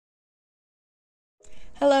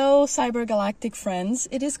Hello, cybergalactic friends.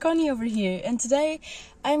 It is Connie over here, and today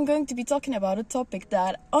I'm going to be talking about a topic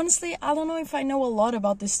that, honestly, I don't know if I know a lot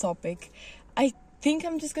about this topic. I think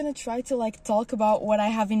I'm just gonna try to talk about what I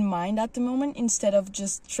have in mind at the moment instead of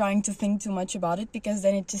just trying to think too much about it, because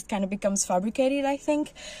then it just kind of becomes fabricated, I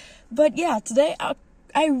think. But yeah, today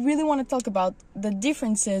I really want to talk about the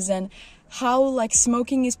differences and how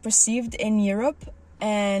smoking is perceived in Europe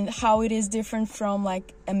and how it is different from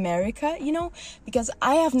America, because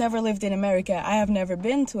I have never lived in America. I have never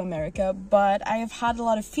been to America, but I have had a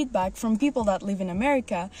lot of feedback from people that live in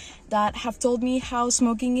America that have told me how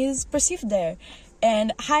smoking is perceived there.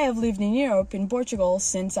 And I have lived in Europe, in Portugal,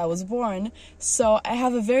 since I was born, so I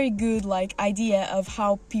have a very good idea of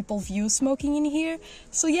how people view smoking in here.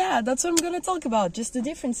 So yeah, that's what I'm gonna talk about, just the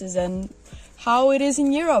differences and how it is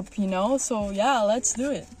in Europe, So yeah, let's do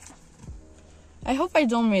it. I hope I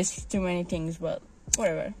don't miss too many things, but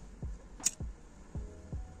whatever.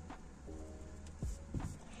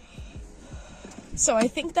 So I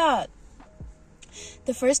think that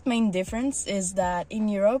the first main difference is that in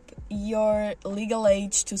Europe, your legal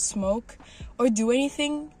age to smoke or do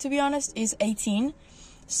anything, to be honest, is 18.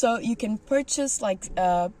 So you can purchase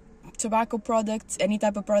tobacco products, any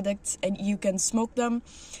type of products, and you can smoke them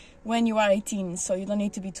when you are 18. So you don't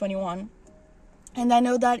need to be 21. And I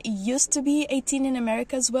know that it used to be 18 in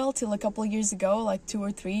America as well, till a couple of years ago, 2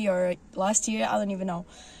 or 3, or last year, I don't even know.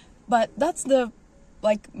 But that's the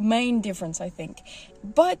main difference, I think.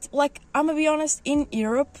 But I'm gonna be honest, in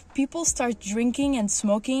Europe, people start drinking and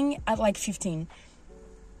smoking at 15.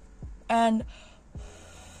 And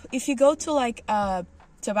if you go to a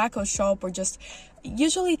tobacco shop, or just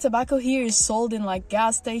usually tobacco here is sold in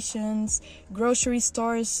gas stations, grocery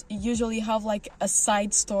stores usually have a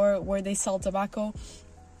side store where they sell tobacco.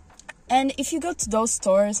 And if you go to those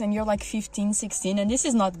stores and you're 15, 16, and this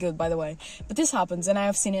is not good, by the way, but this happens and I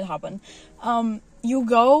have seen it happen. You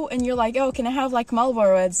go and you're oh, can I have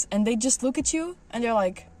Marlboro Reds? And they just look at you and they're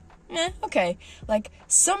okay.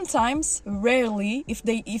 Sometimes, rarely,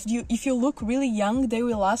 if you look really young, they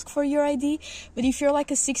will ask for your ID. But if you're a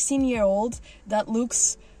 16-year-old that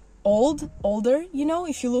looks older,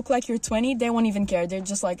 if you look like you're 20, they won't even care. They're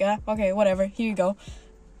just okay, whatever, here you go.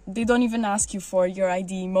 They don't even ask you for your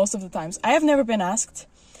ID most of the times. I have never been asked,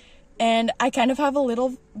 and I kind of have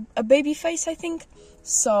a baby face, I think.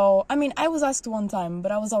 So, I mean, I was asked one time,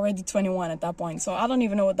 but I was already 21 at that point, so I don't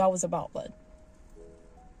even know what that was about, but...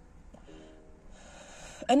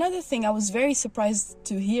 Another thing I was very surprised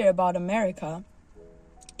to hear about America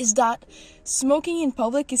is that smoking in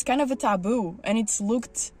public is kind of a taboo, and it's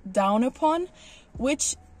looked down upon,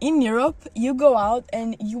 which in Europe, you go out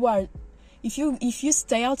and you are... If you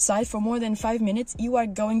stay outside for more than 5 minutes, you are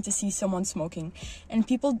going to see someone smoking. And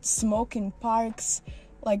people smoke in parks,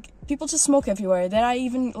 people just smoke everywhere. There are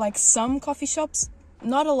even, some coffee shops,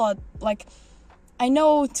 not a lot, I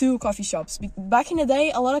know 2 coffee shops. Back in the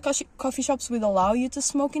day, a lot of coffee shops would allow you to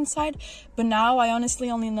smoke inside, but now I honestly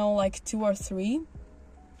only know 2 or 3.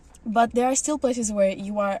 But there are still places where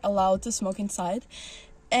you are allowed to smoke inside,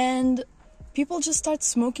 and people just start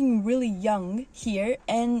smoking really young here,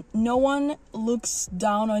 and no one looks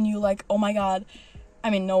down on you oh my god. I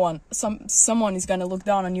mean, no one. Someone is gonna look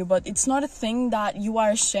down on you, but it's not a thing that you are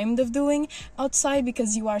ashamed of doing outside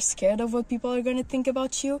because you are scared of what people are gonna think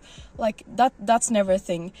about you. That's never a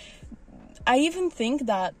thing. I even think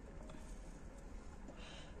that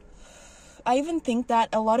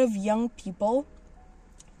a lot of young people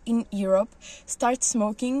in Europe start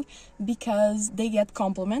smoking because they get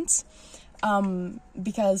compliments.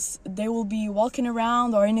 Because they will be walking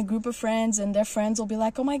around or in a group of friends, and their friends will be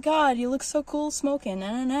oh my god, you look so cool smoking,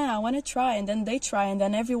 I want to try, and then they try, and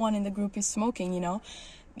then everyone in the group is smoking,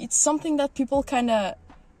 It's something that people kind of,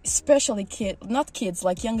 especially not kids,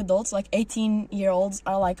 young adults, 18-year-olds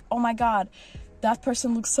are oh my god, that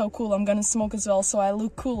person looks so cool, I'm gonna smoke as well, so I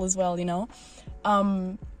look cool as well,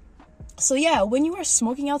 So yeah, when you are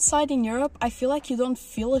smoking outside in Europe, I feel you don't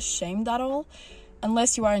feel ashamed at all.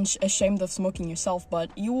 Unless you are ashamed of smoking yourself,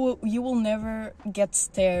 but you will never get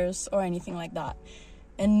stares or anything like that.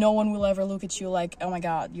 And no one will ever look at you oh my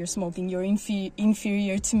god, you're smoking, you're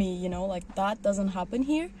inferior to me, that doesn't happen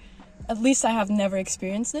here. At least I have never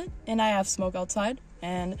experienced it, and I have smoked outside.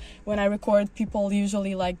 And when I record, people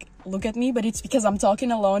usually look at me, but it's because I'm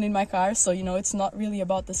talking alone in my car, so it's not really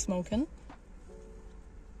about the smoking.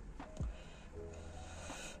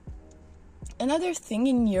 Another thing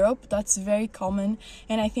in Europe that's very common,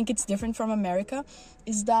 and I think it's different from America,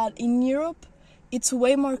 is that in Europe, it's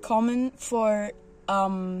way more common for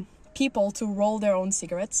people to roll their own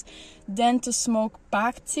cigarettes than to smoke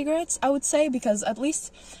packed cigarettes, I would say, because at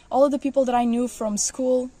least all of the people that I knew from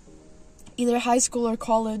school, either high school or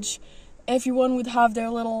college, everyone would have their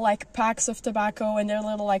little like packs of tobacco and their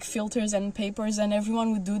little like filters and papers, and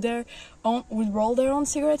everyone would do their own, would roll their own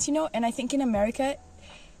cigarettes, you know. And I think in America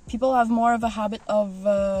people have more of a habit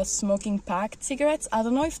of smoking packed cigarettes. I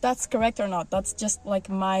don't know if that's correct or not. That's just like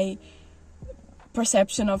my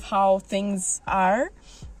perception of how things are.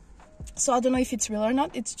 So I don't know if it's real or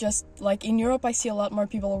not. It's just like in Europe I see a lot more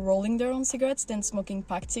people rolling their own cigarettes than smoking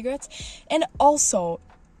packed cigarettes. And also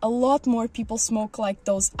a lot more people smoke like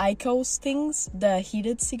those IQOS things, the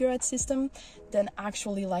heated cigarette system, than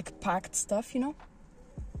actually like packed stuff, you know.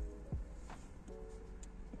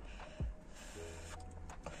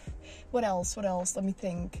 What else? Let me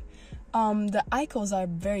think. The IQOS are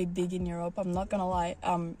very big in Europe, I'm not gonna lie.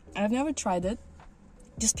 I've never tried it,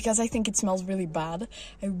 just because I think it smells really bad.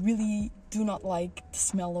 I really do not like the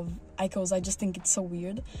smell of IQOS. I just think it's so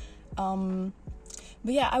weird.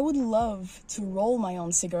 But yeah, I would love to roll my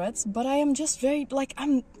own cigarettes, but I am just very, like,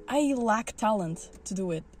 I lack talent to do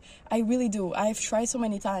it. I really do. I've tried so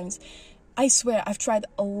many times. I swear, I've tried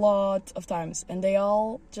a lot of times, and they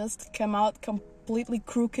all just come out completely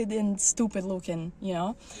crooked and stupid looking, you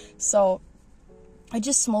know? So I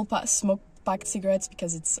just smoke packed cigarettes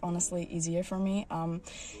because it's honestly easier for me.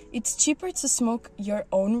 It's cheaper to smoke your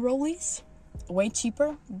own rollies, way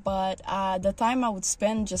cheaper, but the time I would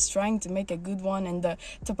spend just trying to make a good one and the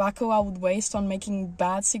tobacco I would waste on making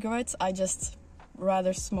bad cigarettes, I just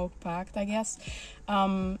rather smoke packed, I guess.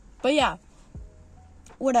 But yeah,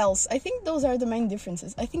 what else? I think those are the main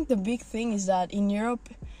differences. I think the big thing is that in Europe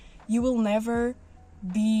you will never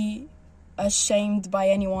be ashamed by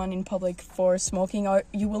anyone in public for smoking, or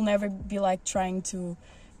you will never be like trying to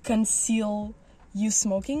conceal you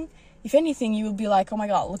smoking. If anything, you will be like, oh my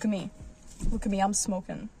god, look at me, I'm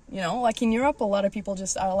smoking, you know. Like in Europe a lot of people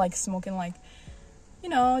just are like smoking, like, you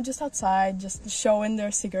know, just outside, just showing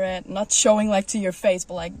their cigarette, not showing like to your face,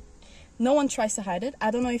 but like no one tries to hide it. I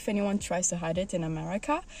don't know if anyone tries to hide it in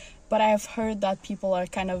America, but I have heard that people are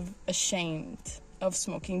kind of ashamed of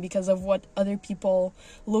smoking because of what other people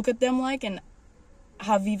look at them like, and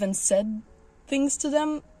have even said things to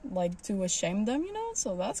them like to shame them, you know.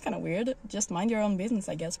 So that's kind of weird. Just mind your own business,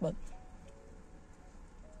 I guess. But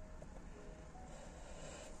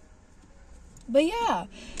yeah,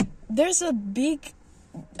 there's a big,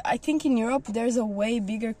 I think in Europe there's a way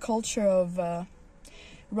bigger culture of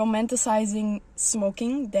romanticizing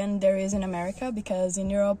smoking than there is in America, because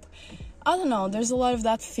in Europe, I don't know, there's a lot of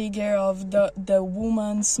that figure of the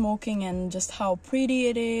woman smoking and just how pretty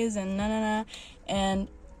it is and and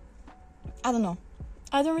I don't know.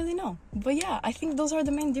 I don't really know. But yeah, I think those are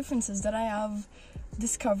the main differences that I have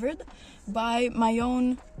discovered by my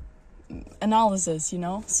own analysis, you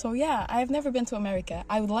know. So yeah, I've never been to America.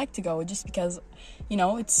 I would like to go just because, you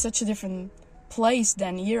know, it's such a different place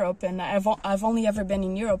than Europe, and I've only ever been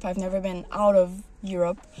in Europe. I've never been out of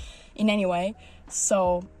Europe in any way.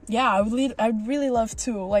 So yeah, I'd really love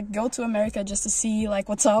to like go to America just to see like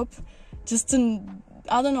what's up, just to,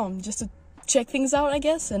 I don't know, just to check things out, I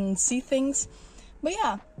guess, and see things. But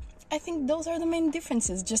yeah, I think those are the main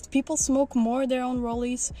differences. Just people smoke more their own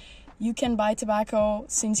rollies. You can buy tobacco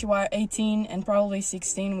since you are 18 and probably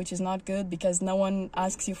 16, which is not good because no one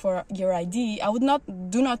asks you for your ID.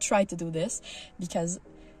 Do not try to do this, because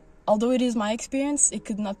although it is my experience, it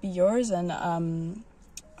could not be yours. And I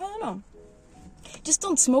don't know. Just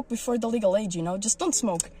don't smoke before the legal age, you know? Just don't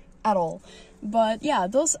smoke at all. But yeah,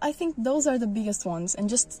 I think those are the biggest ones. And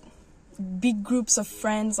just big groups of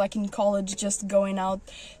friends, like in college, just going out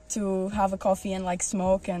to have a coffee and like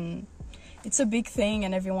smoke, and it's a big thing,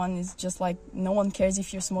 and everyone is just like, no one cares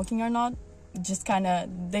if you're smoking or not. Just kind of,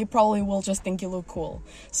 they probably will just think you look cool.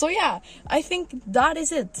 So yeah, I think that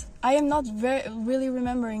is it. I am not really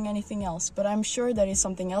remembering anything else, but I'm sure there is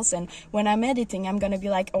something else, and when I'm editing I'm gonna be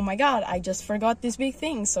like, oh my god, I just forgot this big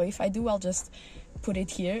thing. So if I do, I'll just put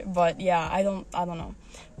it here. But yeah, I don't know.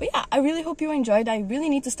 But yeah, I really hope you enjoyed. I really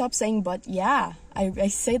need to stop saying but yeah. I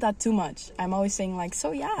say that too much. I'm always saying like,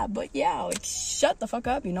 so yeah, but yeah, like shut the fuck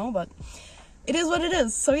up, you know. But it is what it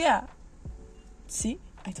is. So yeah, see,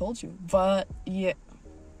 I told you. But yeah,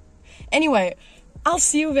 anyway, I'll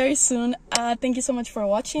see you very soon. Thank you so much for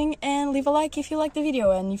watching, and leave a like if you liked the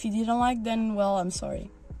video, and if you didn't like, then well, I'm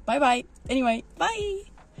sorry. Bye bye. Anyway, bye.